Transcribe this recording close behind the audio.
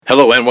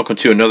Hello and welcome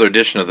to another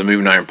edition of the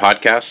Moving Iron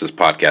Podcast. This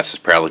podcast is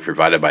proudly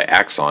provided by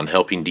Axon,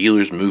 helping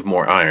dealers move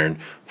more iron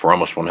for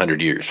almost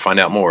 100 years. Find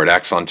out more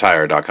at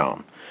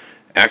axontire.com.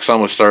 Axon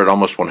was started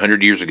almost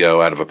 100 years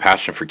ago out of a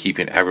passion for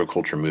keeping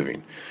agriculture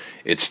moving.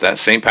 It's that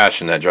same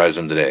passion that drives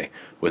them today.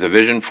 With a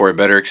vision for a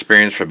better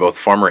experience for both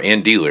farmer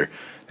and dealer,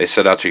 they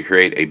set out to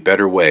create a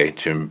better way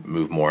to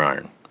move more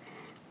iron.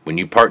 When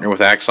you partner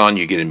with Axon,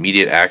 you get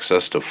immediate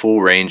access to a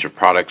full range of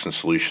products and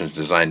solutions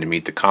designed to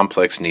meet the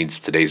complex needs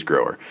of today's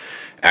grower.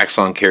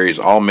 Axon carries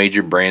all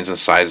major brands and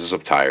sizes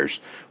of tires,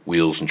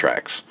 wheels, and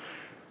tracks.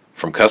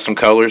 From custom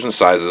colors and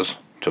sizes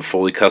to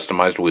fully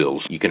customized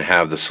wheels, you can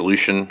have the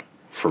solution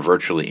for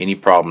virtually any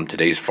problem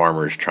today's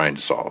farmer is trying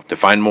to solve. To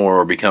find more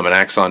or become an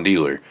Axon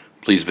dealer,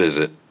 please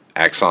visit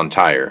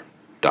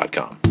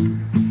axontire.com.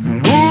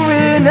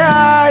 Moving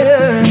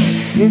iron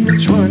in the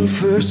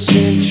 21st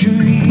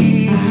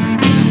century.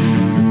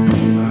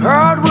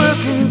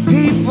 Hard-working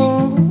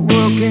people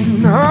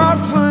working hard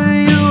for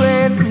you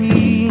and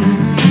me.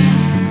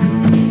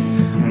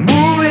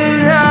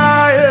 Moving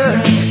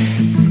iron,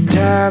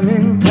 time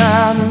and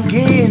time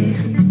again.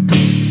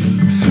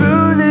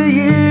 Through the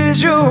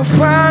years you'll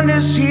find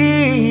us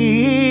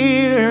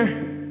here.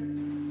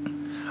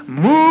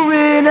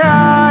 Moving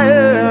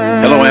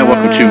iron. Hello and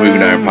welcome to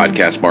Moving Iron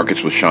Podcast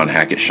Markets with Shawn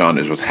Hackett. Shawn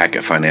is with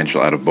Hackett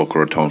Financial out of Boca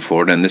Raton,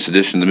 Florida. And this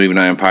edition of the Moving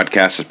Iron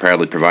Podcast is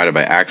proudly provided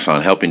by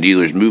Axon, helping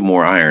dealers move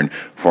more iron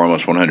for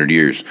almost 100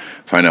 years.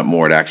 Find out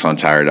more at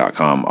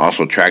axontire.com.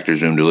 Also, Tractor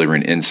Zoom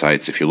delivering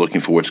insights. If you're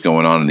looking for what's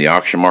going on in the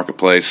auction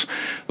marketplace,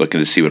 looking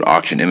to see what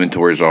auction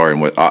inventories are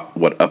and what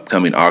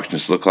upcoming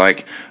auctions look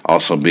like,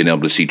 also being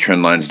able to see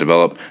trend lines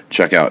develop,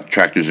 check out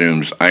Tractor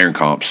Zoom's Iron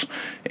Comps,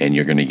 and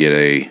you're going to get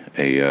a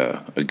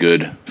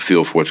good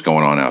feel for what's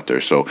going on out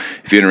there. So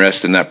if you're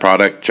interested in that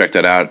product, check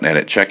that out. And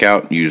at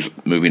checkout, use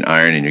Moving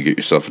Iron, and you'll get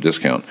yourself a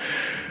discount.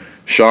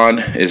 Shawn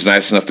is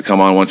nice enough to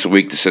come on once a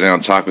week to sit down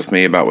and talk with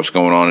me about what's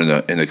going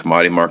on in the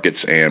commodity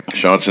markets. And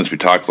Shawn, since we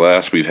talked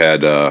last, we've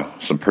had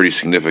some pretty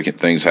significant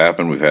things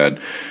happen. We've had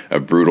a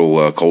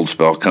brutal cold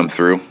spell come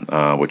through,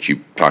 which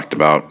you talked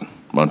about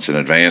months in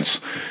advance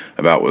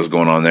about what was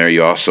going on there.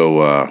 You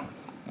also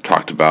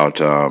talked about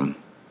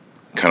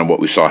kind of what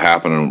we saw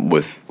happening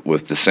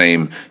with the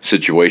same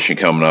situation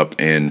coming up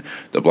in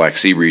the Black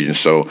Sea region.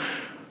 So,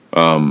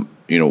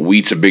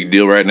 wheat's a big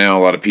deal right now.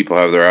 A lot of people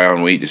have their eye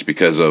on wheat just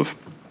because of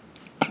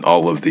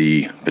all of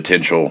the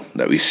potential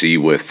that we see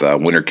with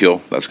winter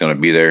kill that's going to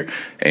be there.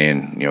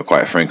 And,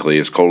 quite frankly,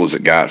 as cold as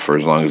it got for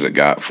as long as it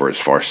got for as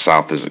far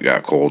south as it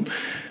got cold,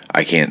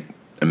 I can't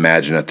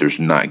imagine that there's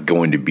not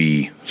going to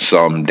be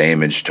some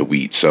damage to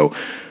wheat. So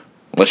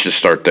let's just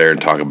start there and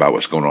talk about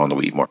what's going on in the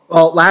wheat market.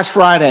 Well, last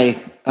Friday,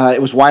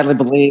 it was widely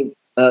believed,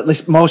 at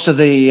least most of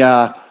the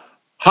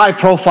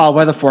high-profile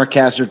weather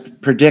forecasters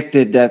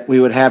predicted that we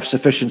would have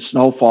sufficient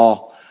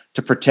snowfall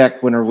to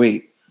protect winter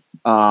wheat.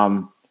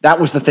 That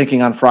was the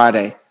thinking on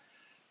Friday.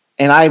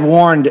 And I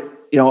warned,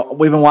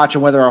 we've been watching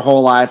weather our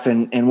whole life,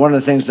 and one of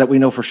the things that we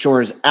know for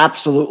sure is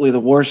absolutely the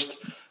worst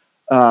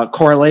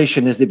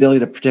correlation is the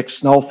ability to predict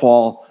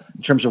snowfall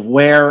in terms of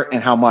where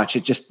and how much.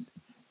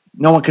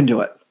 No one can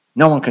do it.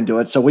 No one can do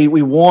it. So we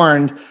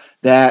warned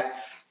that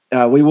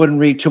we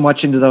wouldn't read too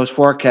much into those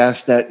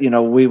forecasts, that,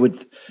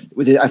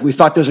 we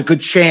thought there's a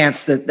good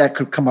chance that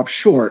could come up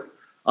short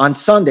on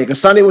Sunday, because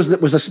Sunday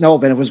was a snow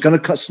event. It was going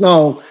to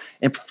snow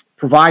and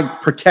provide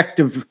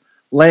protective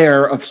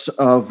layer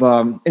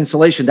of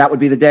insulation. That would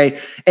be the day.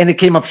 And it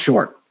came up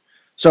short.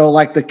 So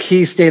like the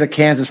key state of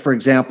Kansas, for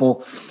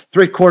example,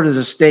 3/4 of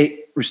the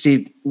state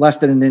received less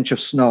than an inch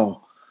of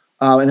snow.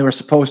 And they were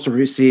supposed to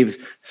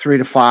receive 3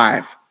 to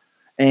 5.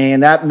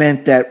 And that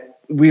meant that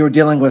we were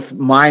dealing with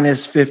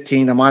minus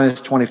 15 to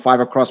minus 25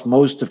 across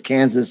most of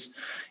Kansas.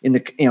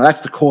 That's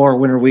the core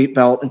winter wheat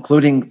belt,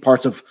 including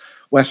parts of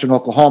western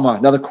Oklahoma,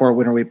 another core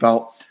winter wheat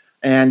belt.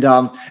 And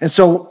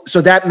so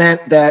that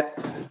meant that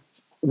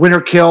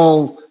winter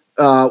kill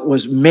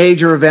was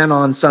major event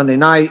on Sunday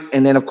night,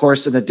 and then of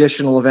course an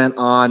additional event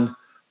on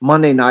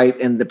Monday night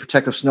in the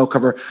protective snow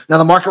cover. Now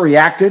the market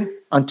reacted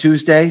on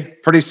Tuesday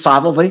pretty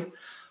solidly.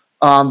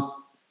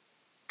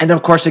 And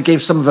of course, it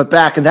gave some of it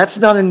back, and that's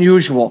not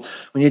unusual.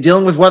 When you're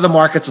dealing with weather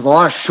markets, there's a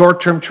lot of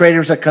short-term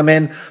traders that come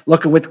in,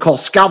 look at what's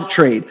called scalp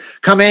trade,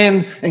 come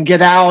in and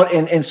get out,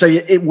 and so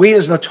wheat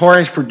is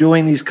notorious for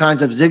doing these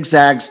kinds of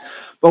zigzags,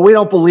 but we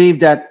don't believe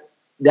that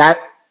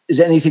is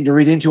anything to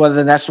read into other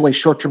than that's the way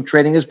short-term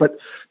trading is. But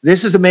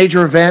this is a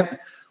major event.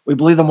 We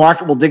believe the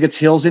market will dig its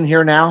heels in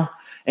here now,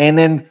 and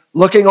then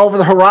looking over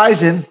the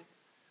horizon,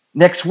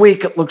 next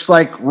week it looks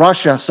like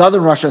Russia,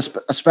 southern Russia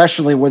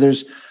especially, where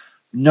there's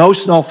no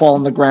snowfall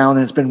on the ground,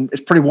 and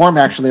it's pretty warm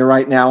actually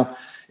right now,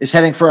 is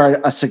heading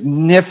for a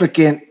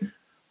significant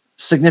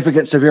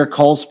severe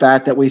cold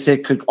spat that we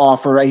think could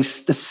offer the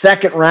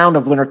second round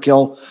of winter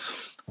kill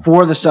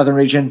for the southern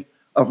region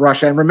of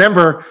Russia. And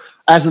remember,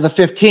 as of the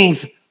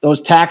 15th,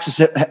 those taxes,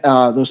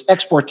 those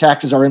export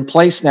taxes are in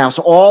place now.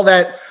 So all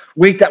that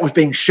wheat that was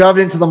being shoved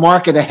into the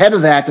market ahead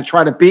of that to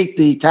try to beat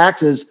the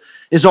taxes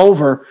is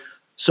over.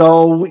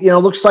 So,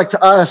 looks like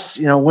to us,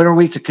 winter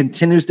wheat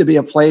continues to be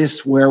a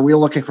place where we're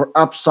looking for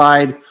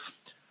upside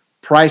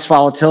price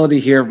volatility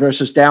here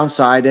versus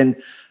downside.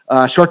 And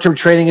short-term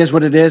trading is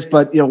what it is,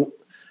 but,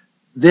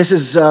 this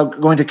is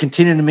going to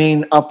continue to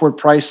mean upward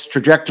price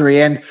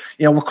trajectory. And,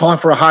 we're calling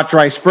for a hot,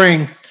 dry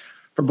spring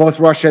for both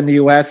Russia and the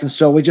U.S. And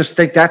so we just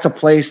think that's a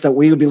place that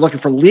we would be looking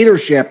for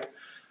leadership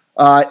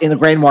in the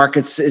grain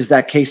markets, is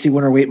that KC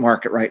winter wheat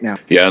market right now.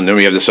 Yeah, and then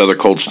we have this other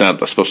cold snap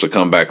that's supposed to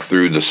come back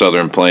through the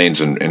southern plains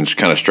and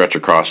kind of stretch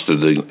across to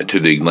the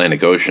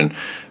Atlantic Ocean.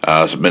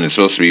 It's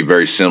supposed to be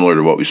very similar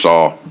to what we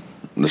saw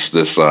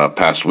this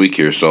past week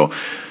here. So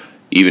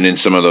even in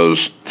some of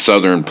those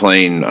southern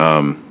plain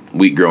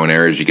wheat growing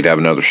areas, you could have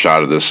another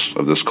shot of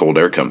this cold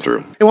air come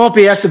through. It won't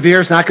be as severe.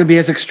 It's not going to be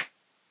as extreme.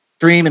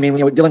 I mean,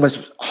 we're dealing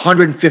with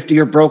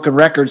 150-year broken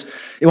records.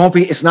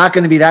 It's not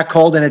going to be that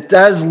cold, and it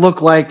does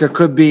look like there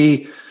could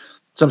be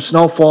some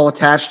snowfall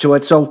attached to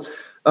it. So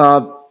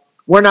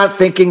we're not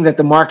thinking that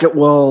the market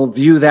will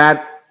view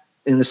that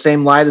in the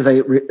same light as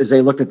they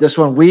looked at this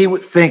one. We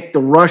would think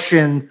the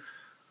Russian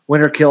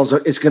winter kills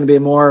is going to be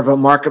more of a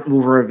market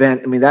mover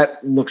event. I mean,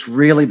 that looks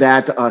really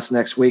bad to us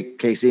next week,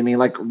 Casey. I mean,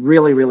 like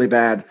really, really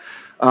bad.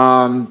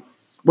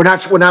 We're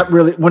not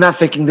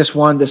thinking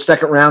the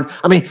second round.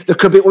 I mean, there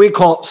could be what we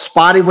call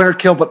spotty winter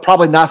kill, but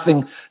probably not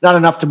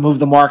enough to move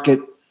the market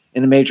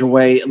in a major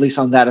way, at least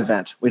on that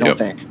event. We don't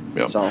think.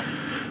 Yep. So,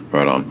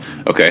 right on.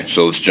 Okay,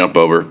 so let's jump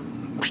over.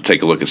 Let's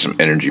take a look at some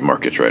energy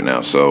markets right now.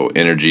 So,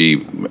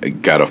 energy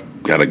got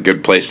a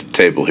good place at the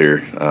table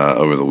here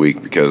over the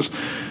week because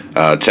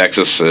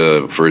Texas,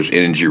 for as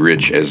energy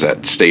rich as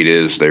that state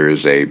is,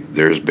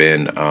 there's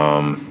been.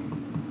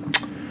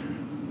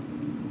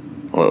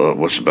 Well,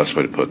 what's the best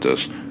way to put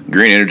this?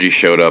 Green energy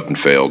showed up and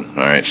failed. All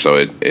right,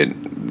 so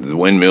the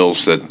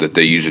windmills that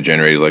they use to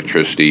generate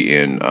electricity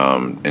in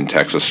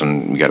Texas,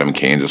 and we got them in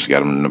Kansas, we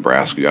got them in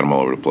Nebraska, we got them all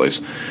over the place.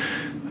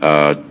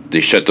 They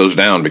shut those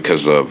down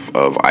because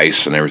of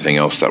ice and everything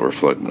else that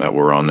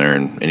were on there.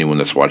 And anyone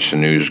that's watched the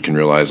news can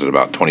realize that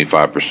about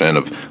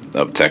 25%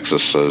 of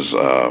Texas's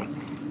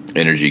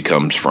energy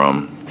comes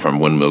from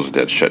windmills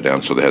that shut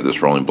down. So they had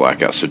this rolling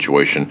blackout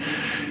situation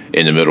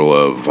in the middle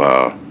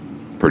of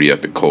pretty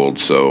epic cold.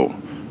 So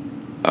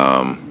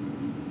I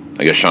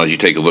guess, Shawn, as you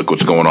take a look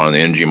what's going on in the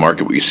energy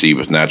market, what you see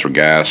with natural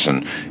gas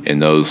and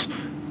those,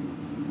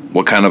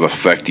 what kind of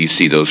effect do you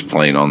see those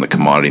playing on the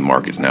commodity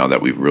markets now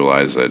that we've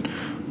realized that,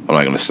 I'm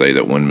not going to say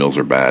that windmills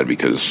are bad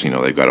because,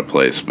 they've got a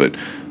place, but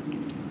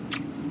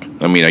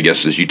I mean, I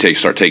guess as you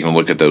start taking a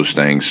look at those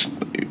things,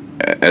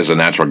 as a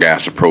natural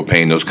gas or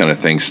propane, those kind of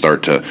things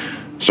start to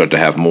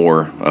have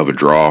more of a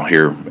draw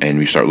here, and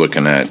we start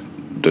looking at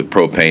the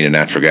propane and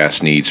natural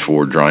gas needs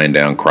for drying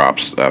down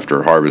crops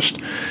after harvest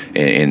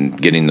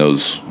and getting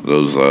those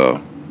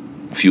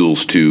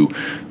fuels to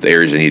the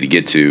areas they need to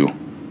get to.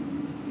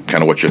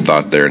 Kind of what's your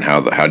thought there, and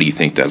how do you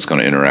think that's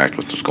going to interact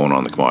with what's going on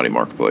in the commodity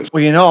marketplace?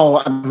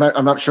 Well,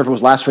 I'm not sure if it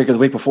was last week or the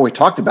week before we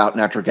talked about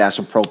natural gas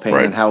and propane,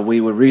 right, and how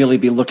we would really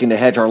be looking to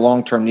hedge our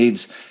long-term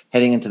needs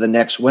heading into the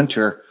next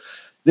winter.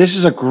 This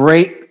is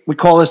we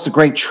call this the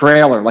great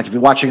trailer. Like if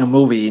you're watching a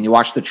movie and you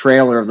watch the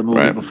trailer of the movie,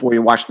 right, before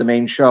you watch the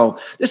main show,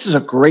 this is a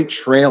great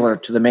trailer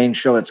to the main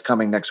show that's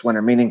coming next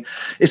winter, meaning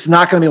it's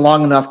not going to be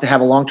long enough to have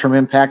a long-term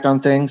impact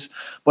on things,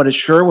 but it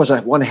sure was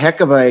one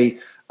heck of a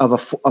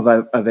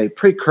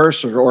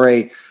precursor or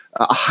a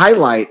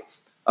highlight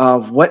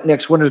of what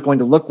next winter is going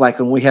to look like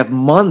when we have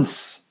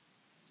months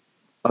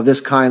of this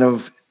kind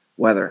of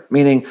weather,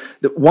 meaning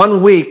that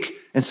 1 week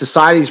and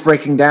society is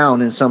breaking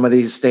down in some of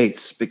these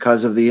states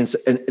because of the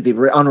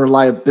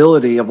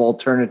unreliability of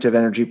alternative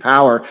energy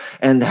power,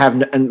 and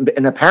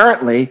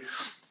apparently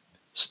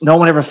no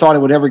one ever thought it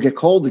would ever get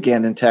cold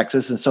again in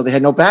Texas, and so they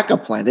had no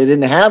backup plan. They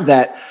didn't have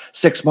that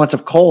 6 months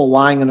of coal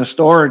lying in a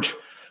storage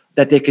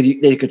that they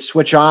could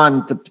switch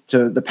on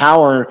to the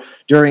power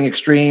during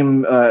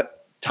extreme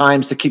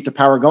times to keep the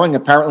power going.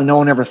 Apparently, no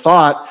one ever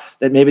thought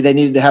that maybe they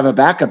needed to have a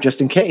backup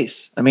just in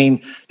case. I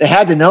mean, they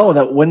had to know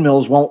that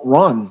windmills won't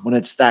run when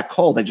it's that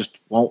cold. They just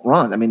won't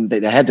run. I mean, they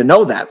had to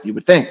know that, you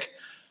would think.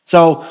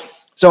 So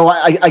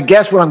I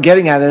guess what I'm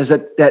getting at is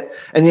that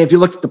and if you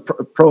look at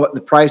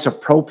the price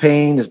of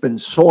propane has been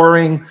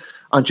soaring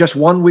on just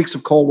 1 week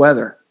of cold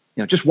weather.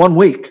 Just 1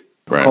 week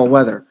of cold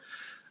weather.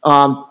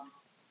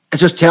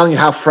 It's just telling you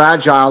how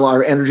fragile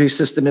our energy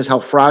system is, how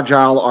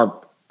fragile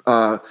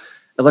our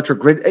electric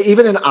grid.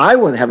 Even in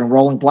Iowa, they're having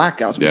rolling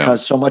blackouts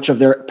because so much of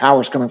their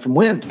power is coming from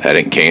wind. Had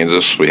it in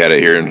Kansas. We had it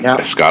here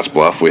in Scotts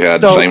Bluff. We had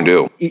the same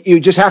deal.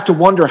 You just have to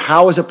wonder,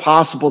 how is it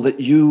possible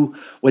that you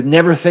would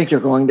never think you're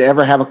going to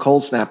ever have a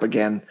cold snap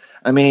again?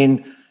 I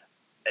mean,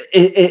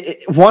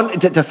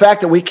 the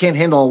fact that we can't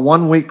handle a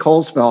 1 week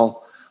cold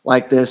spell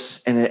like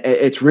this, and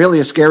it's really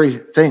a scary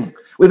thing.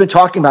 We've been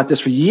talking about this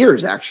for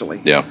years,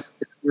 actually. Yeah.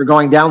 We're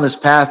going down this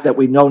path that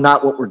we know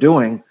not what we're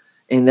doing,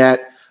 and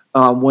that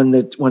when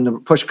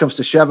the push comes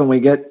to shove and we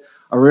get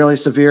a really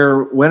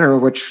severe winter,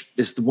 which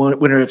is the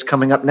winter that's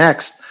coming up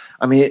next.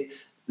 I mean,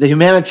 the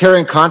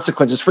humanitarian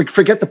consequences,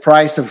 forget the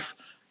price of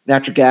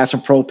natural gas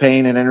and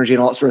propane and energy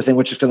and all that sort of thing,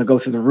 which is going to go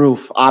through the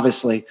roof,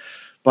 obviously.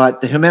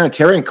 but the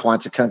humanitarian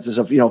consequences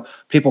of,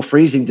 people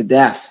freezing to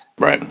death,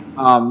 Right.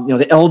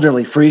 The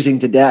elderly freezing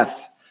to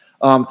death.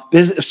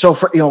 So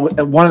for,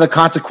 one of the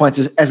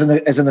consequences, as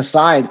an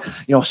aside,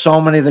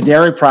 so many of the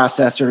dairy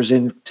processors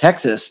in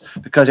Texas,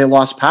 because they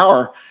lost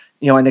power,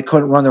 and they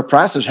couldn't run their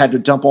processors, had to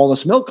dump all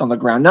this milk on the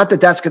ground. Not that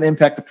that's going to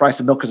impact the price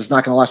of milk because it's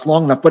not going to last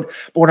long enough. But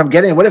what I'm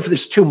getting, what if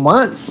there's 2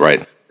 months Right.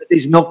 that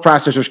these milk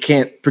processors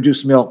can't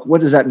produce milk?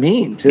 What does that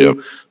mean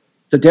to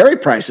the dairy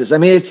prices? I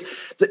mean, it's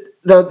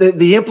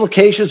the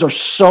implications are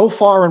so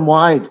far and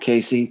wide,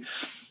 Casey,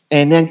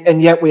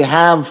 and yet we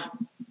have,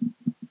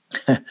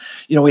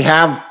 we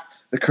have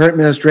the current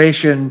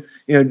administration,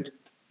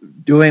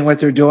 doing what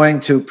they're doing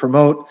to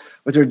promote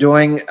what they're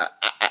doing.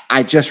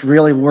 I just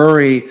really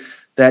worry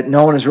that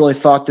no one has really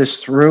thought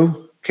this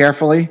through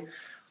carefully.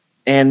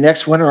 And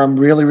next winter, I'm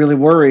really, really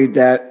worried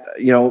that,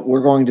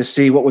 we're going to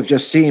see what we've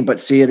just seen, but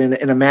see it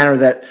in a manner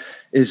that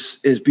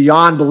is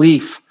beyond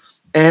belief.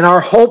 And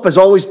our hope has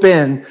always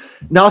been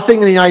nothing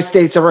in the United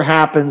States ever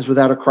happens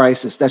without a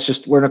crisis. That's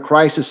just, we're in a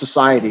crisis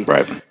society.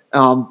 Right.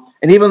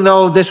 And even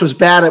though this was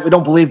bad, we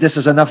don't believe this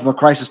is enough of a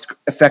crisis to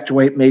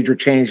effectuate major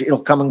change.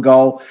 It'll come and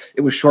go.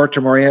 It was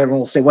short-term oriented. Everyone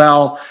will say,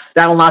 well,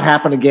 that'll not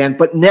happen again.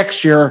 But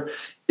next year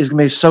is going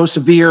to be so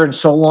severe and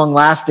so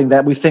long-lasting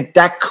that we think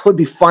that could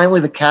be finally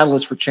the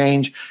catalyst for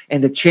change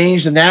and to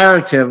change the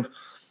narrative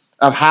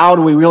of how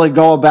do we really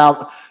go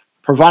about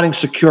providing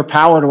secure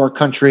power to our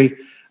country.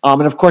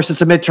 And, of course, it's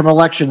the midterm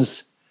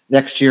elections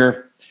next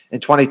year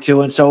in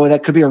 22. And so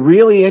that could be a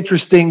really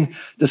interesting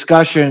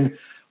discussion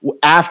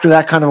after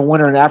that kind of a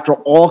winter and after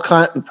all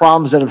the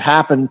problems that have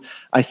happened.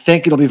 I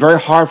think it'll be very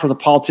hard for the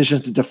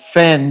politicians to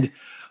defend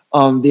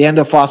the end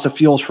of fossil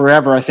fuels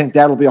forever. I think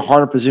that'll be a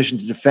harder position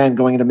to defend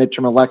going into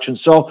midterm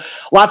elections. So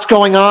lots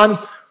going on.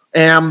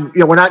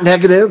 We're not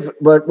negative,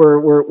 but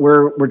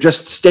we're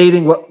just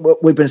stating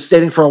what we've been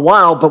stating for a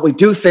while. But we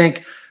do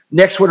think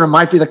next winter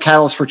might be the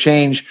catalyst for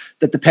change,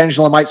 that the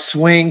pendulum might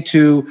swing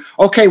to,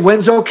 okay,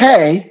 wind's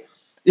okay,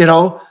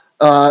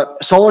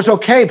 solar's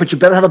okay, but you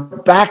better have a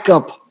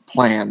backup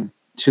plan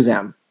to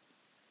them.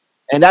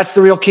 And that's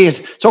the real key. Is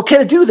it's okay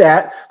to do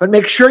that, but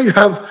make sure you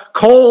have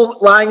coal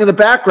lying in the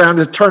background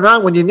to turn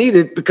on when you need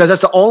it, because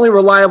that's the only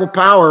reliable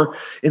power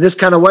in this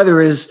kind of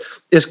weather is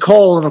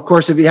coal. And of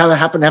course, if you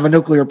happen to have a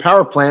nuclear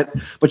power plant,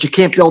 but you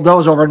can't build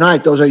those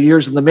overnight, those are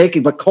years in the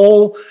making. But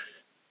coal,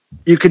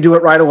 you can do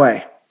it right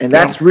away. And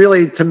that's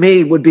really, to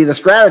me, would be the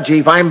strategy.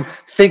 If I'm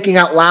thinking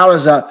out loud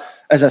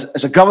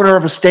as a governor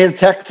of a state of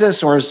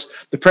Texas or as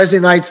the president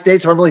of the United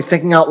States, if I'm really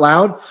thinking out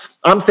loud,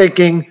 I'm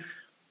thinking,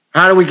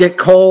 how do we get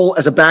coal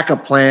as a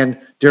backup plan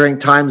during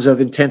times of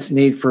intense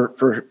need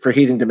for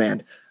heating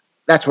demand?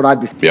 That's what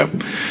I'd be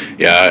thinking.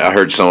 Yeah. I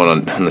heard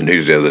someone on the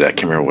news the other day. I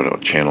can't remember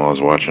what channel I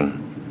was watching.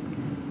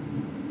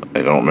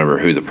 I don't remember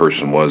who the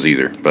person was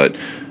either, but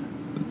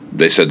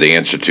they said the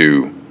answer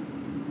to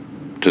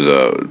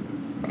the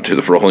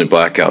rolling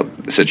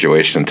blackout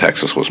situation in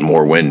Texas was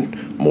more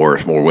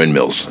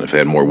windmills. If they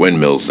had more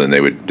windmills, then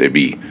they'd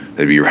be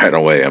right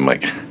away. I'm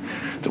like,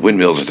 the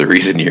windmills are the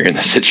reason you're in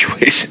the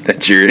situation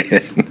that you're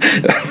in.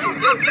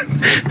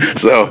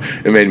 So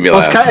it made me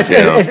laugh.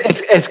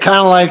 It's kind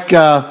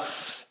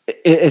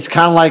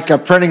of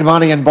like printing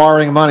money and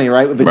borrowing money,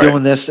 right? We've been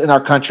doing this in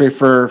our country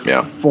for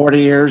 40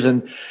 years,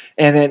 and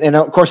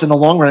of course, in the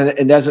long run,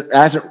 it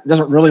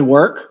doesn't really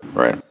work.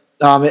 Right.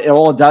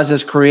 All it does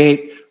is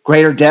create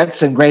greater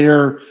debts and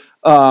greater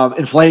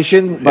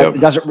inflation, but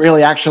it doesn't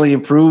really actually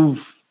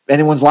improve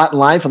anyone's lot in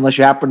life unless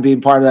you happen to be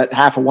part of that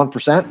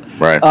 0.5%.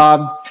 Right.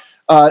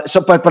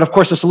 But of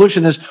course the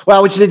solution is,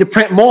 well, we just need to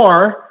print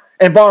more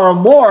and borrow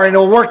more and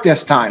it'll work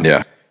this time.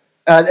 Yeah.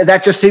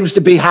 That just seems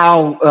to be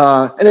how,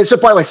 by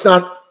the way,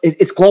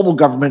 it's global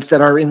governments that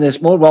are in this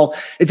mode. Well,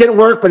 it didn't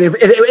work, but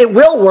it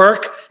will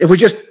work if we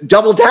just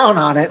double down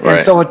on it. Right.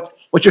 And so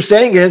what you're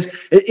saying is,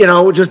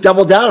 just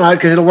double down on it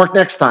because it'll work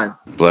next time.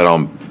 Blood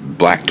on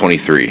Black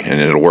 23, and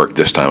it'll work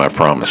this time, I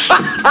promise.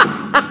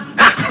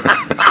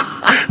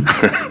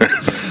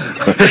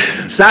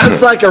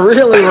 Sounds like a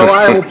really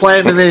reliable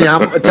plan to me.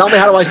 Tell me,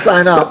 how do I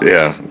sign up?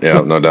 Yeah,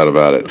 no doubt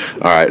about it.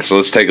 All right, so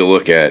let's take a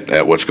look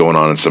at what's going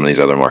on in some of these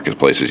other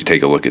marketplaces. You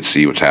take a look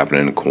see what's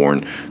happening in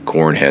corn.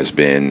 Corn has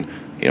been,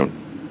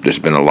 there's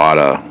been a lot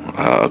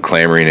of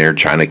clamoring there.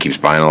 China keeps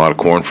buying a lot of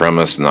corn from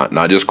us,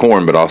 not just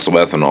corn, but also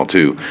ethanol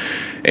too.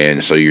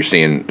 And so you're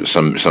seeing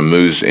some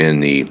moves in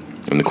the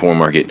corn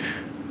market.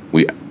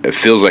 It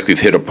feels like we've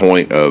hit a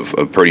point of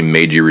pretty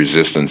major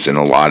resistance in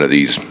a lot of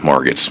these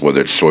markets,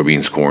 whether it's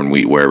soybeans, corn,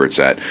 wheat, wherever it's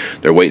at.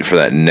 They're waiting for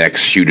that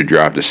next shoe to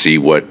drop to see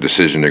what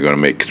decision they're going to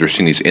make, because we're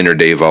seeing these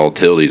intraday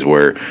volatilities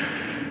where,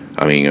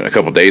 a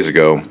couple days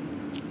ago,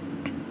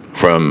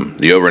 from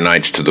the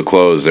overnights to the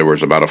close, there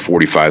was about a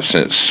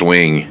 45-cent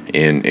swing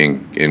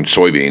in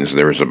soybeans.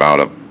 There was about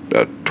a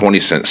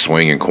 20-cent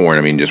swing in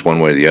corn. Just one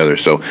way or the other.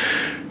 So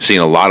seeing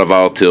a lot of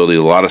volatility,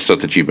 a lot of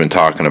stuff that you've been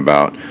talking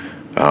about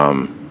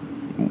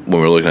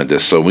when we're looking at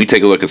this. So we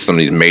take a look at some of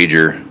these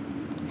major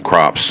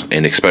crops,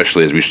 and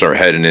especially as we start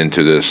heading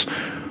into this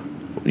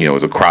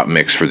the crop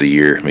mix for the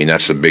year. I mean,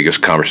 that's the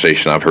biggest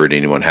conversation I've heard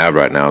anyone have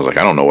right now. Is like,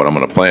 I don't know what I'm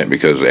going to plant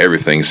because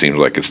everything seems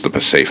like it's the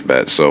safe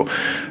bet. So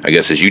I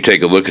guess as you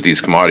take a look at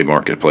these commodity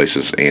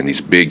marketplaces and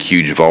these big,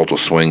 huge volatile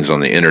swings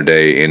on the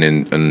intraday and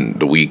in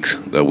the week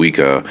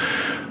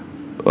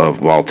of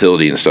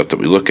volatility and stuff that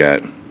we look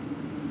at,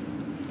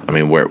 I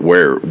mean,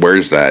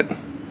 where's that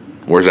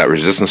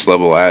resistance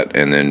level at,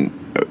 and then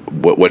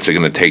what's it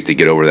going to take to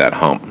get over that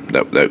hump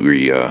that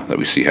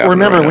we see happening?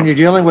 Remember, right when you're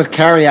dealing with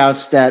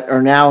carryouts that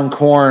are now in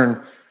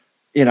corn,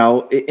 in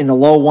the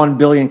low 1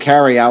 billion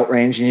carryout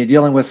range, and you're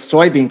dealing with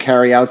soybean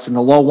carryouts in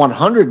the low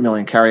 100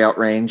 million carryout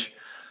range,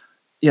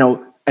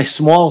 a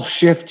small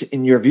shift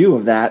in your view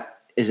of that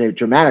is a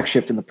dramatic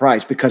shift in the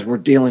price, because we're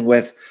dealing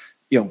with,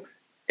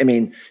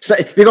 so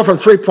if you go from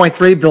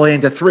 3.3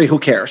 billion to 3, who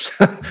cares?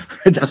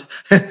 It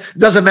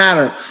doesn't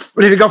matter.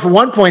 But if you go from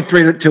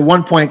 1.3 to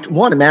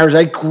 1.1, it matters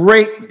a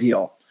great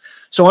deal.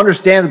 So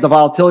understand that the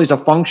volatility is a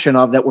function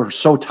of that we're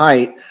so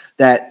tight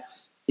that,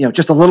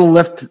 just a little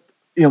lift,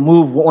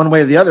 move one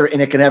way or the other,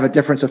 and it can have a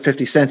difference of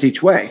 50 cents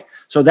each way.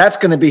 So that's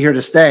going to be here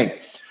to stay.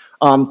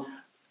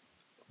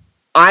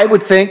 I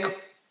would think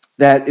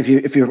that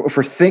if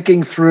we're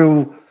thinking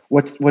through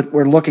what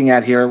we're looking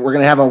at here, we're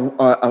going to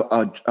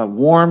have a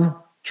warm,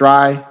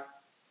 dry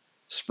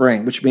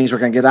spring, which means we're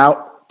going to get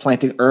out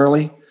planting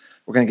early.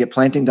 We're going to get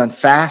planting done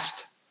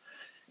fast.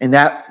 And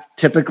that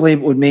typically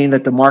would mean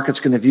that the market's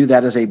going to view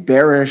that as a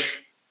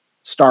bearish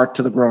start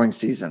to the growing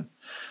season.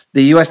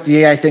 The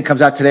USDA, I think,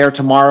 comes out today or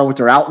tomorrow with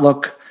their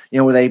outlook,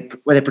 where they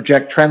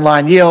project trend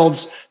line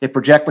yields. They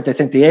project what they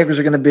think the acres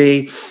are going to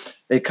be.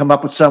 They come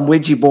up with some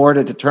Ouija board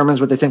that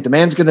determines what they think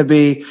demand's going to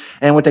be.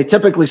 And what they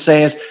typically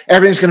say is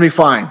everything's going to be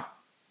fine.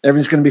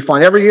 Everything's going to be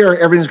fine. Every year,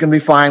 everything's going to be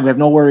fine. We have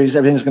no worries.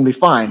 Everything's going to be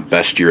fine.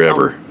 Best year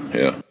ever.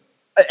 Yeah.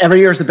 Every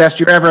year is the best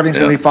year ever. Everything's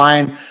going to be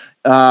fine.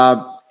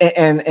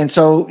 And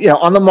so,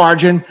 on the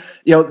margin,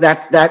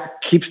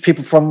 that keeps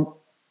people from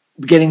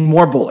getting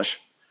more bullish.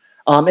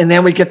 And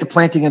then we get the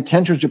planting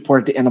intentions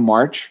report at the end of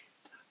March.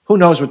 Who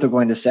knows what they're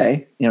going to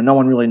say? No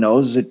one really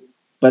knows it,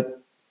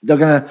 but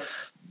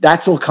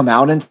that's will come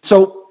out. And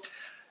so,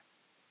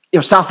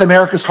 South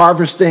America's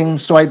harvesting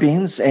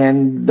soybeans,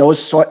 and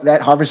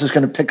that harvest is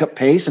going to pick up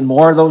pace, and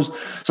more of those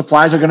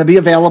supplies are going to be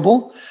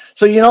available.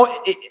 So,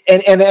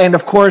 and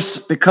of course,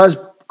 because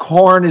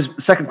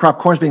second crop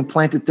corn is being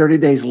planted 30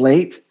 days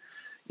late,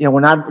 we're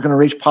not going to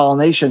reach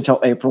pollination until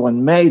April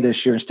and May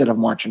this year instead of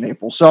March and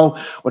April. So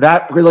we're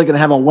not really going to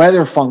have a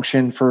weather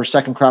function for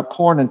second crop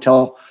corn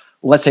until,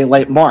 let's say,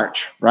 late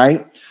March,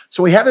 right?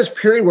 So we have this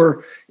period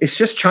where it's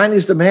just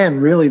Chinese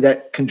demand really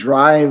that can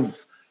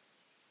drive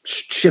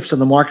shifts in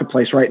the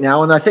marketplace right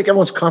now. And I think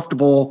everyone's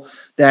comfortable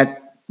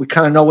that we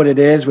kind of know what it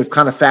is. We've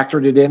kind of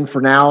factored it in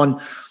for now.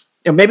 And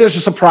maybe there's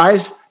a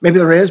surprise, maybe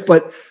there is,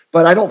 but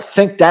I don't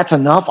think that's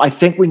enough. I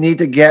think we need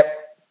to get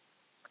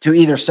to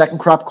either second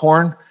crop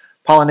corn,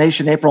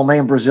 pollination April, May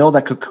in Brazil,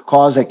 that could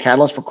cause a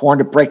catalyst for corn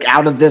to break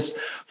out of this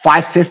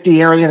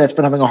 550 area that's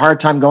been having a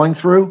hard time going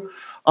through.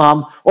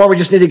 Or we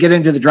just need to get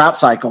into the drought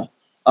cycle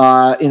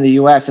in the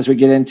U.S. as we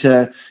get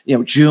into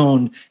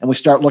June, and we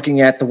start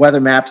looking at the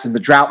weather maps and the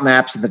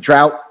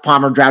drought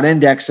Palmer drought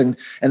index and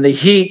the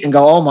heat, and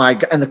go, oh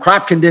my, and the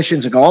crop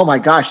conditions, and go, oh my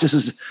gosh, this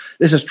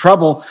is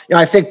trouble.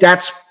 I think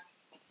that's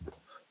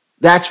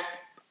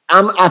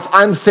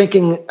I'm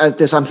thinking at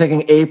this. I'm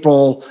thinking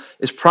April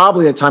is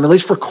probably a time, at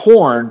least for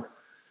corn,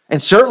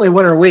 and certainly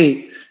winter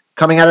wheat,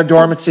 coming out of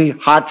dormancy,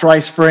 hot, dry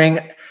spring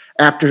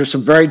after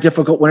some very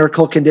difficult winter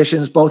cold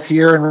conditions, both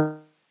here and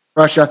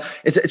Russia.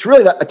 It's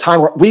really a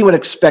time where we would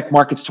expect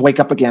markets to wake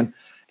up again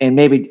and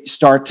maybe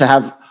start to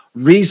have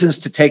reasons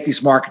to take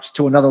these markets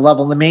to another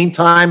level. In the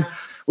meantime,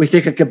 we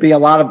think it could be a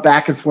lot of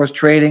back and forth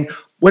trading.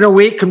 Winter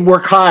wheat can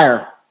work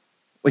higher.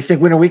 We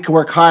think winter wheat can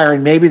work higher,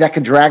 and maybe that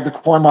can drag the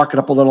corn market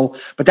up a little,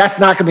 but that's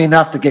not going to be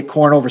enough to get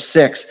corn over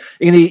 6.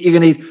 You're going to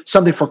need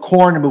something for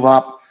corn to move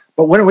up,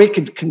 but winter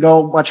wheat can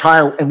go much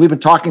higher. And we've been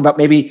talking about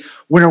maybe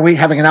winter wheat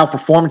having an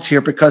outperformance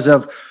here because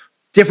of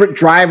different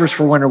drivers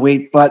for winter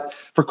wheat. But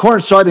for corn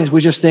and soybeans,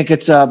 we just think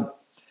it's going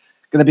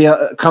to be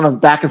a kind of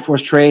back and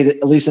forth trade,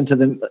 at least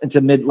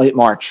into mid-late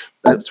March.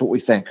 That's what we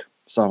think.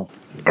 So,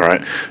 all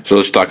right. So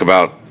let's talk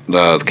about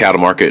the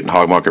cattle market and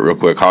hog market real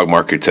quick. Hog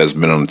market has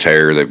been on a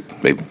tear.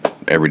 They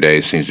every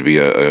day seems to be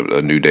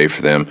a new day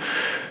for them.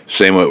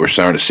 Same way we're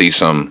starting to see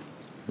some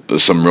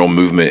real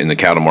movement in the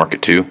cattle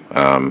market too.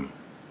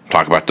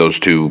 Talk about those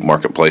two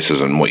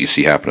marketplaces and what you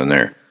see happening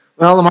there.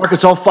 Well, the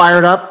market's all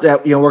fired up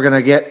that we're going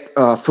to get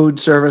food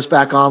service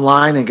back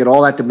online and get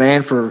all that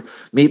demand for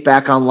meat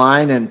back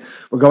online, and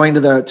we're going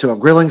to a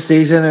grilling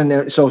season,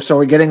 and so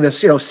we're getting this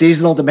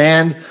seasonal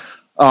demand.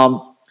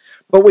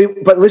 But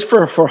at least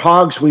for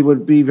hogs, we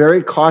would be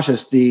very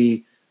cautious.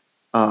 The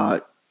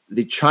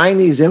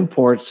Chinese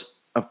imports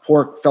of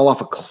pork fell off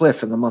a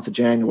cliff in the month of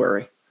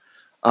January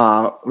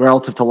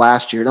relative to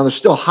last year. Now, they're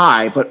still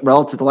high, but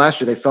relative to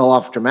last year, they fell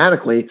off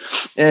dramatically.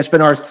 And it's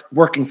been our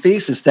working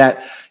thesis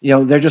that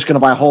they're just going to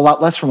buy a whole lot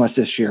less from us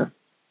this year.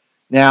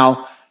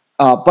 Now,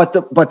 but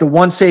the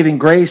one saving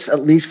grace,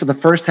 at least for the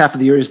first half of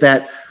the year, is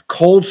that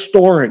cold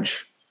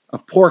storage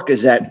of pork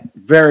is at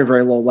very,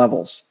 very low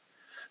levels.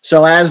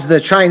 So as the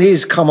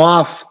Chinese come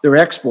off their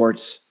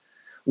exports,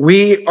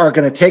 we are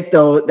going to take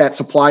that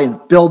supply and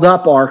build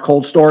up our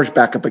cold storage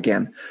back up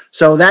again.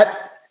 So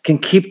that can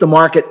keep the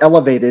market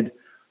elevated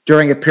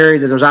during a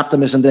period that there's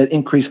optimism that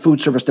increased food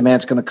service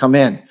demand is going to come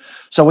in.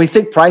 So we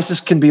think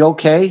prices can be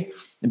okay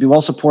and be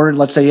well supported,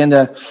 let's say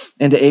into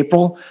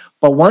April.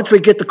 But once we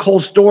get the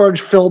cold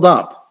storage filled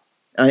up,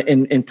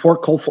 in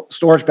pork cold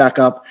storage back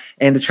up,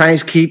 and the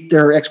Chinese keep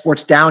their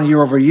exports down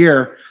year over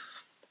year,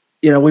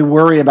 we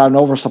worry about an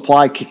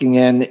oversupply kicking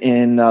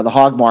in the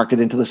hog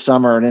market into the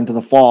summer and into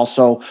the fall.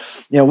 So,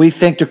 we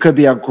think there could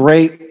be a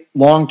great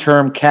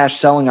long-term cash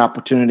selling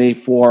opportunity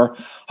for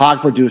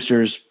hog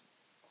producers.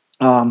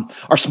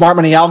 Our smart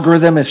money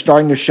algorithm is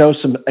starting to show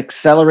some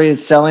accelerated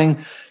selling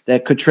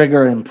that could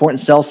trigger an important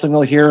sell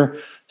signal here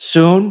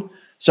soon.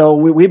 So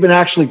we've been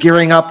actually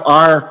gearing up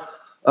our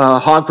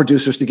hog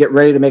producers to get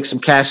ready to make some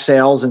cash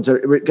sales and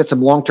to get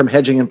some long-term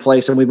hedging in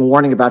place. And we've been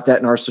warning about that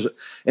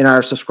in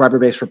our subscriber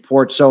base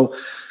report. So,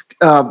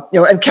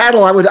 and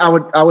cattle, I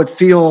would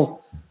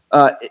feel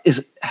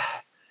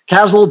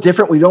cattle's a little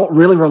different. We don't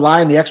really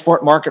rely on the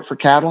export market for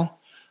cattle.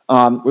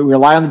 We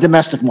rely on the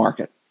domestic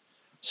market.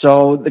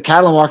 So the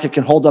cattle market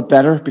can hold up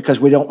better because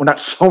we're not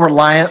so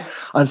reliant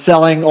on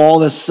selling all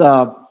this,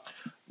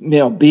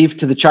 beef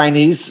to the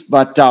Chinese.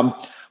 But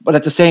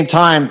at the same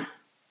time,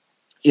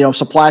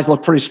 supplies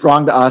look pretty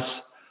strong to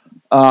us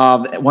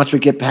once we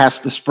get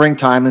past the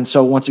springtime. And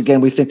so once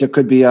again, we think there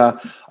could be a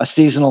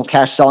seasonal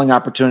cash selling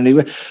opportunity.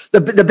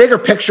 The bigger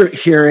picture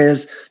here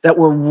is that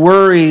we're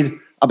worried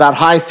about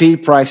high feed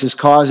prices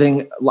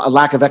causing a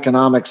lack of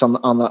economics for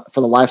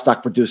the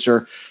livestock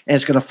producer, and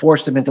it's going to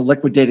force them into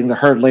liquidating the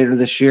herd later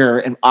this year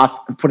and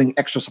putting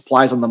extra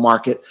supplies on the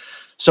market.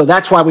 So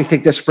that's why we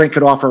think this spring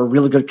could offer a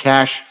really good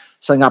cash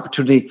selling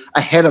opportunity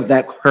ahead of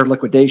that herd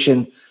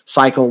liquidation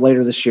cycle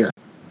later this year.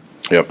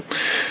 Yep.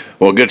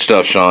 Well, good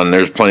stuff, Shawn.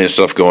 There's plenty of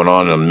stuff going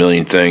on, and a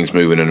million things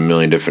moving in a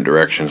million different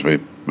directions.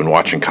 We've been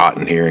watching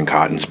cotton here, and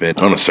cotton's been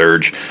on a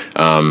surge.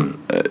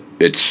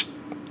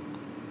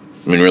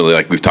 Really,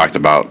 like we've talked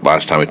about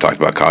last time we talked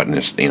about cotton,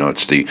 it's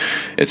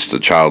the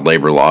child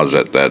labor laws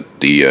that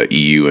the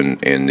EU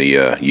and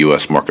the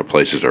U.S.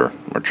 marketplaces are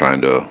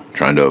trying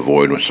to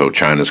avoid. So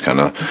China's kind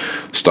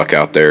of stuck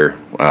out there,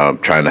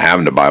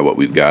 having to buy what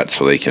we've got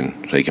so they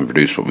can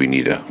produce what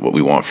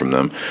we want from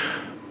them.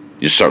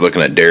 You start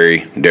looking at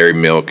dairy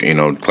milk,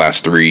 class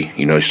 3.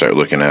 You start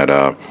looking at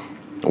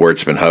where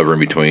it's been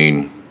hovering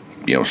between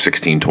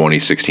 16.20,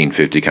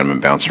 16.50, kind of been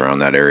bouncing around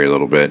that area a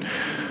little bit.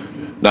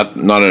 Not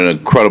an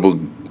incredible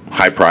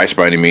high price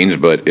by any means,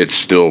 but it's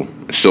still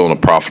in a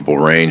profitable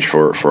range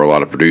for a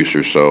lot of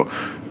producers. So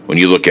when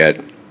you look at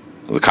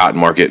the cotton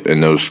market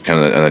and those kind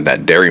of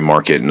that dairy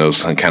market and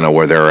those kind of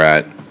where they're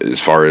at as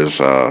far as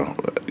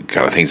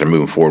kind of things are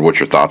moving forward, what's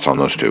your thoughts on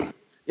those two?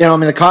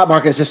 The cotton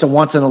market is just a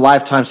once in a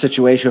lifetime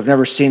situation. We've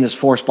never seen this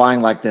forced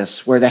buying like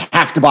this, where they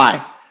have to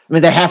buy.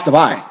 They have to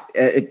buy.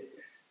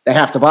 They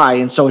have to buy,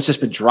 and so it's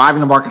just been driving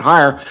the market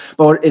higher.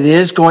 But it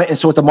is going, and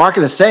so what the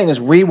market is saying is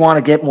we want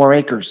to get more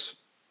acres.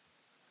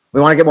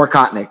 We want to get more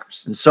cotton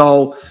acres, and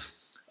so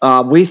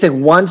we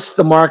think once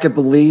the market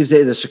believes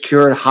it has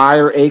secured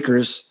higher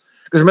acres,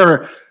 because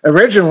remember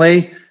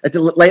originally at the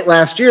late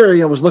last year,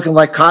 it was looking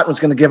like cotton was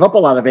going to give up a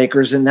lot of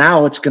acres, and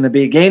now it's going to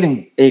be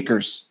gaining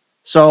acres.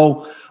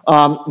 So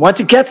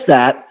once it gets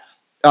that,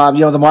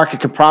 the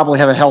market could probably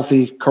have a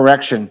healthy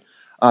correction,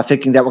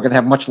 thinking that we're going to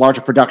have much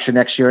larger production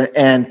next year.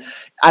 And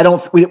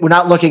we're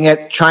not looking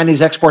at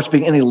Chinese exports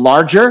being any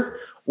larger.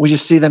 We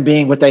just see them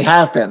being what they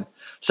have been.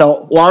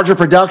 So larger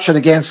production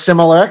against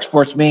similar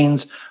exports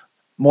means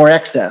more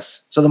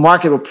excess. So the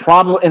market will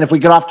probably, and if we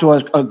get off to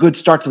a good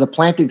start to the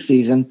planting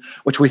season,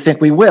 which we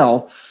think we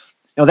will,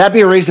 that'd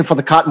be a reason for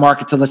the cotton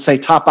market to, let's say,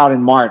 top out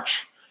in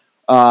March.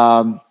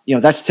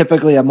 That's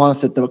typically a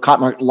month that the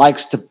cotton market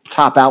likes to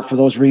top out for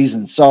those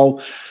reasons.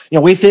 So,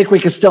 we think we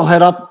could still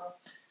head up,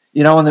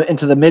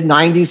 into the mid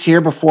 90s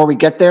here before we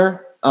get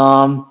there.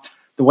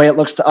 The way it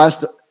looks to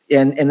us,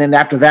 and then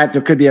after that,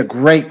 there could be a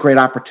great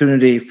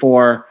opportunity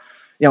for,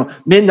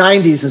 mid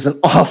 90s is an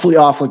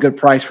awfully good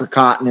price for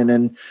cotton. And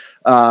then,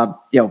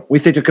 we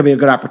think there could be a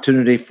good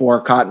opportunity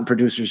for cotton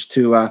producers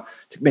to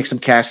make some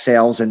cash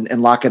sales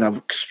and lock in an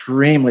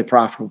extremely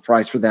profitable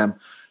price for them.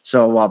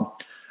 So,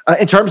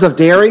 in terms of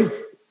dairy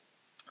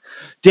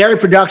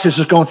production is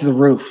just going through the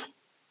roof.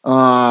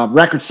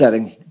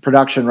 Record-setting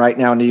production right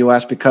now in the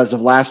U.S. because of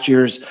last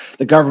year's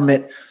the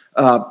government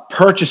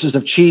purchases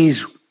of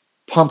cheese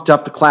pumped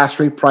up the class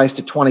 3 price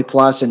to 20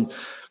 plus and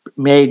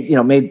made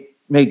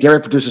dairy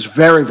producers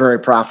very, very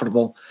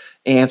profitable.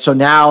 And so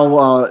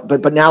now,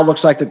 but now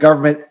looks like the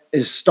government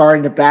is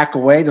starting to back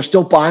away. They're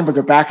still buying, but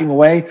they're backing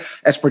away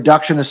as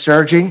production is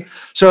surging.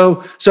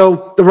 So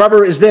the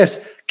rubber is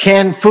this.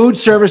 Can food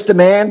service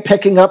demand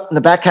picking up in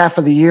the back half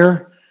of the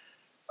year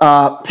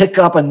pick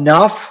up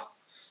enough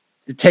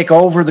to take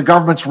over the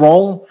government's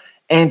role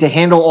and to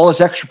handle all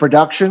this extra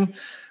production?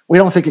 We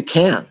don't think it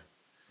can.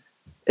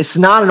 It's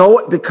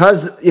not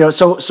because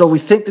so we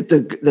think that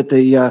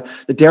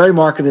the dairy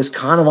market is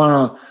kind of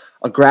on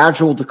a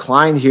gradual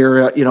decline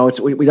here.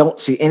 We don't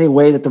see any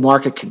way that the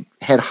market can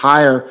head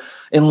higher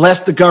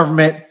unless the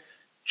government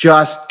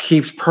just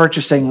keeps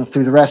purchasing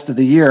through the rest of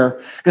the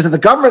year. Because if the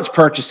government's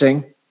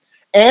purchasing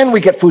and we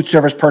get food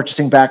service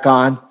purchasing back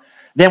on,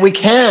 then we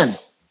can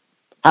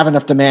have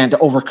enough demand to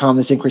overcome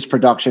this increased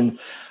production.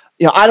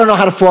 I don't know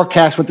how to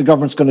forecast what the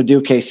government's going to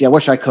do, Casey. I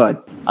wish I could.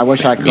 Me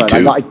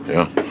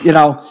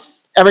too.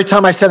 Every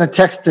time I send a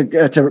text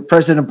to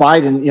President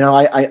Biden,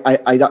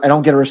 I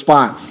don't get a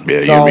response. Yeah,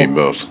 you and me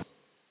both.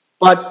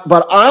 But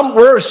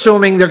we're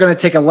assuming they're going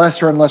to take a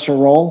lesser and lesser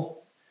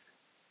role.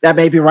 That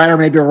may be right or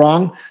may be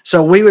wrong.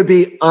 So we would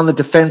be on the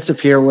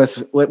defensive here.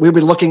 We'd be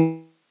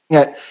looking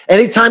at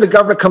any time the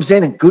government comes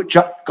in and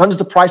guns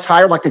the price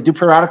higher, like they do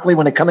periodically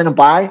when they come in and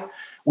buy.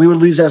 We would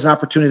lose as an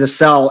opportunity to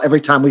sell every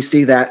time we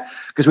see that,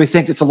 because we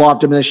think it's a law of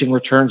diminishing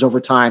returns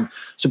over time.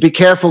 So be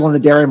careful in the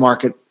dairy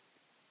market,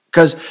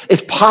 because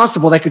it's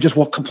possible they could just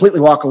completely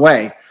walk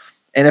away.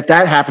 And if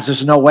that happens,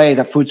 there's no way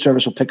that food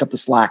service will pick up the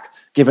slack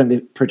given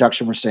the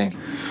production we're seeing.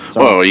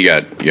 So, well, you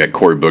got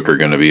Cory Booker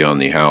going to be on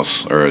the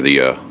House, or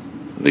the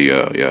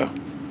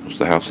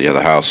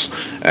House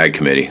Ag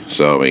Committee.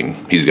 So, I mean,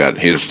 he's got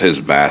his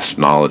vast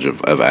knowledge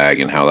of ag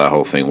and how that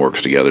whole thing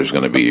works together is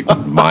going to be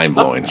mind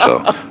blowing.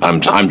 So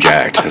I'm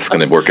jacked. It's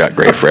going to work out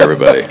great for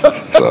everybody.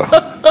 So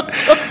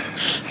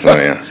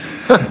yeah.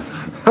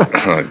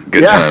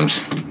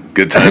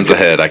 Good times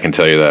ahead. I can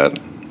tell you that.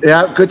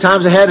 Yeah, good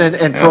times ahead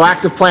and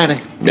proactive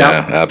planning.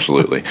 Yeah,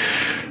 absolutely.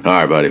 All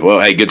right, buddy.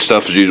 Well, hey, good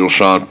stuff as usual,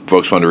 Shawn.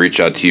 Folks want to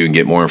reach out to you and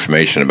get more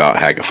information about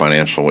Hackett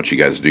Financial, what you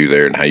guys do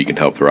there, and how you can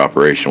help their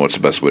operation. What's the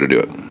best way to do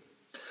it?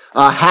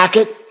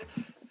 Hackett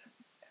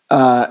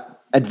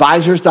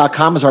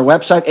advisors.com is our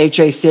website,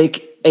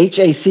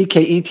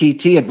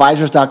 Hackett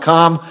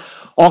advisors.com.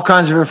 All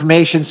kinds of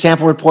information,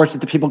 sample reports that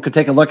the people could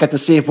take a look at to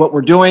see if what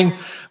we're doing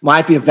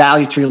might be of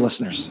value to your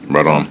listeners.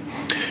 Right on.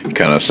 You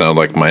kind of sound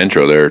like my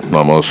intro there,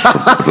 almost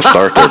at the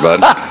start there,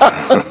 bud.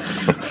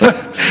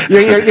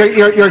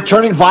 You're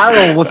turning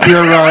viral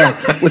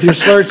with your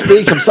slurred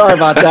speech. I'm sorry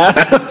about that.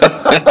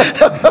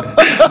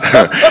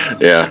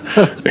 Yeah,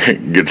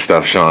 good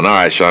stuff, Shawn. All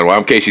right, Shawn. Well,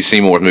 I'm Casey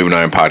Seymour with Moving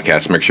Iron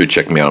Podcast. Make sure you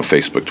check me out on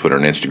Facebook, Twitter,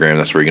 and Instagram.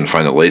 That's where you can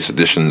find the latest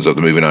editions of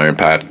the Moving Iron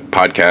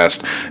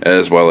Podcast,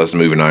 as well as the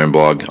Moving Iron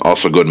blog.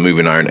 Also, go to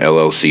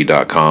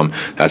movingironllc.com.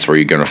 That's where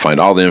you're going to find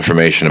all the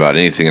information about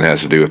anything that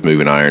has to do with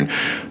moving iron,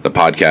 the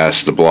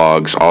podcast, the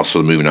blogs,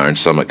 also the Moving Iron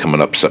Summit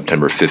coming up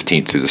September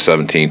 15th through the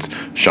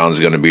 17th. Shawn's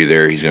going to be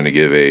there. He's going to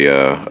give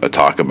a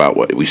talk about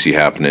what we see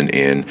happening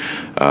in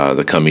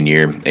the coming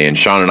year. And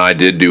Shawn and I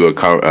did do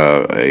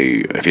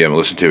if you haven't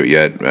listened to it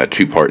yet, a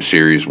two-part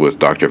series with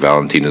Dr.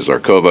 Valentina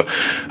Zarkova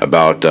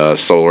about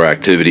solar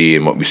activity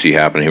and what we see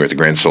happening here at the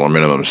Grand Solar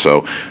Minimum.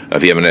 So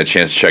if you haven't had a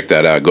chance to check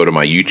that out, go to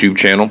my YouTube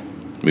channel,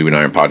 Moving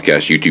Iron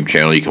Podcast YouTube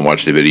channel. You can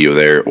watch the video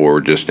there,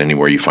 or just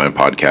anywhere you find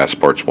podcasts,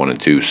 parts 1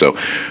 and 2. So,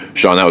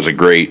 Shawn, that was a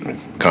great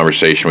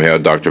conversation we had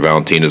with Dr.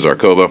 Valentina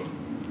Zarkova.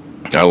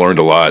 I learned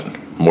a lot,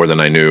 more than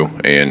I knew.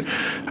 And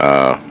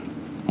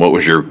what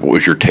was your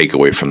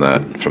takeaway from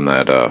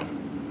that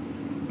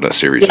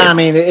series? Yeah, I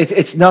mean,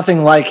 it's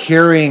nothing like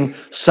hearing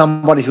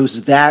somebody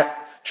who's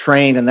that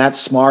trained and that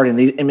smart,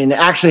 and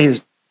actually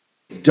has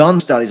done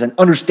studies and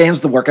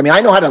understands the work. I mean,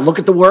 I know how to look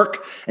at the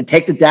work and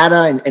take the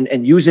data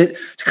and use it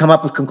to come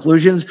up with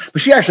conclusions,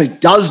 but she actually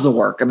does the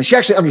work. I mean, she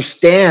actually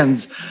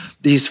understands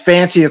these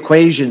fancy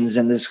equations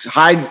and this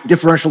high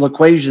differential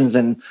equations.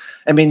 And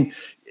I mean,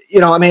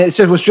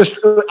 it was just,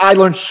 I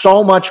learned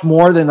so much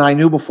more than I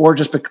knew before,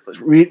 just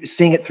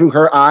seeing it through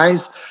her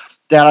eyes,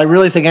 that I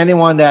really think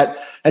anyone that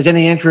has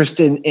any interest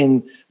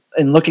in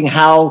looking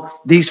how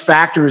these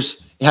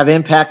factors have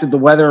impacted the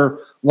weather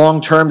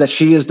long-term that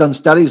she has done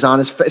studies on,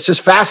 it's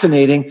just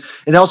fascinating.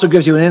 It also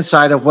gives you an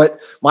insight of what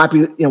might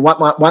be,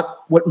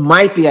 what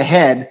might be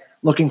ahead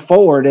looking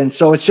forward. And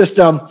so it's just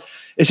a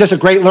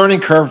great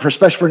learning curve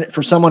especially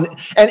for someone.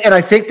 And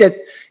I think that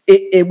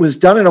it was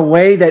done in a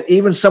way that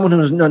even someone who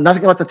knows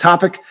nothing about the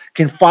topic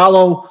can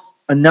follow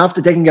enough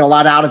that they can get a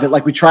lot out of it.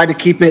 Like, we tried to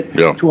keep it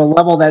to a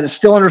level that is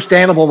still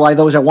understandable by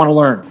those that want to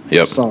learn.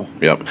 Yep. So,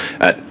 yep.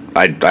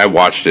 I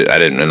watched it. I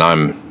didn't, and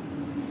I'm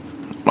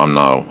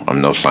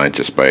no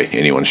scientist by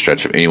anyone's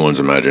stretch of anyone's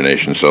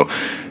imagination. So,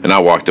 and I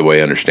walked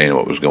away understanding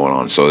what was going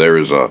on. So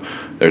there's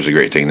a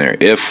great thing there.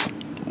 If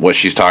what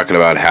she's talking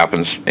about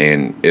happens,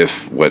 and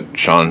if what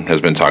Shawn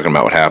has been talking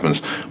about what happens,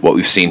 what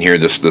we've seen here,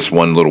 this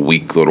one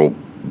little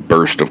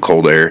burst of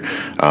cold air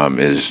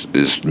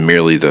is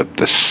merely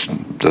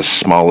the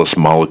smallest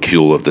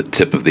molecule of the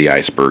tip of the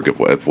iceberg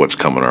of what's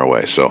coming our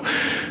way. So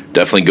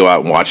definitely go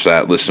out and watch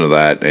that, listen to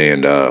that,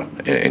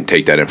 and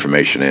take that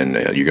information in.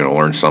 You're going to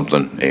learn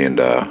something, and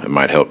it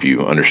might help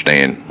you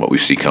understand what we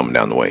see coming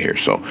down the way here.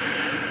 So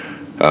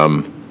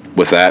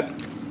with that,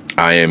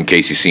 I am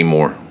Casey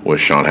Seymour with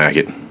Shawn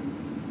Hackett.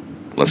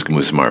 Let's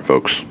move some iron,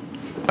 folks.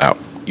 Out.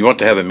 You want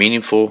to have a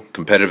meaningful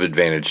competitive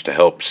advantage to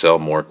help sell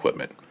more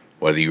equipment.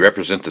 Whether you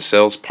represent the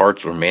sales,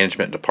 parts, or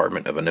management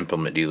department of an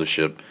implement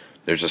dealership,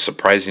 there's a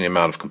surprising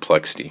amount of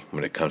complexity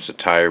when it comes to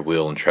tire,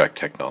 wheel, and track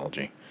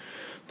technology.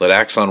 Let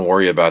Axon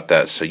worry about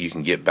that so you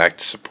can get back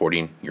to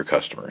supporting your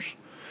customers.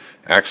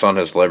 Axon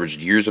has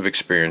leveraged years of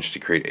experience to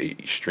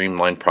create a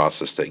streamlined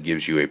process that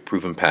gives you a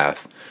proven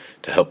path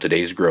to help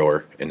today's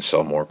grower and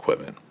sell more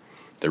equipment.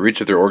 The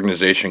roots of their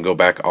organization go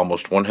back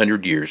almost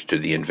 100 years to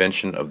the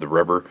invention of the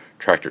rubber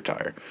tractor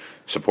tire.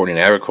 Supporting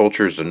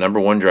agriculture is the number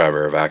one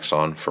driver of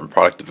Axon, from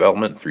product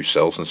development through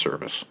sales and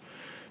service.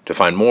 To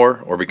find more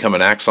or become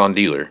an Axon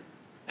dealer,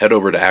 head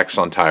over to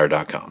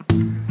axontire.com.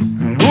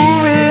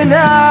 Moving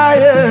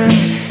higher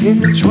in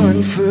the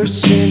 21st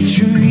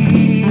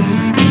century.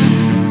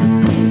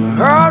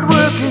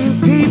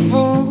 Hard-working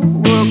people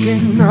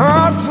working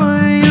hard for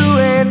you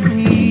and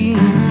me.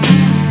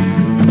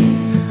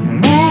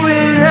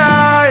 Moving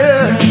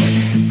higher,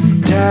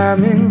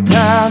 time and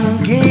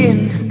time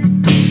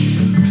again.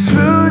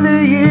 Through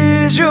the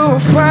years you'll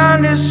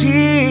find us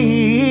here.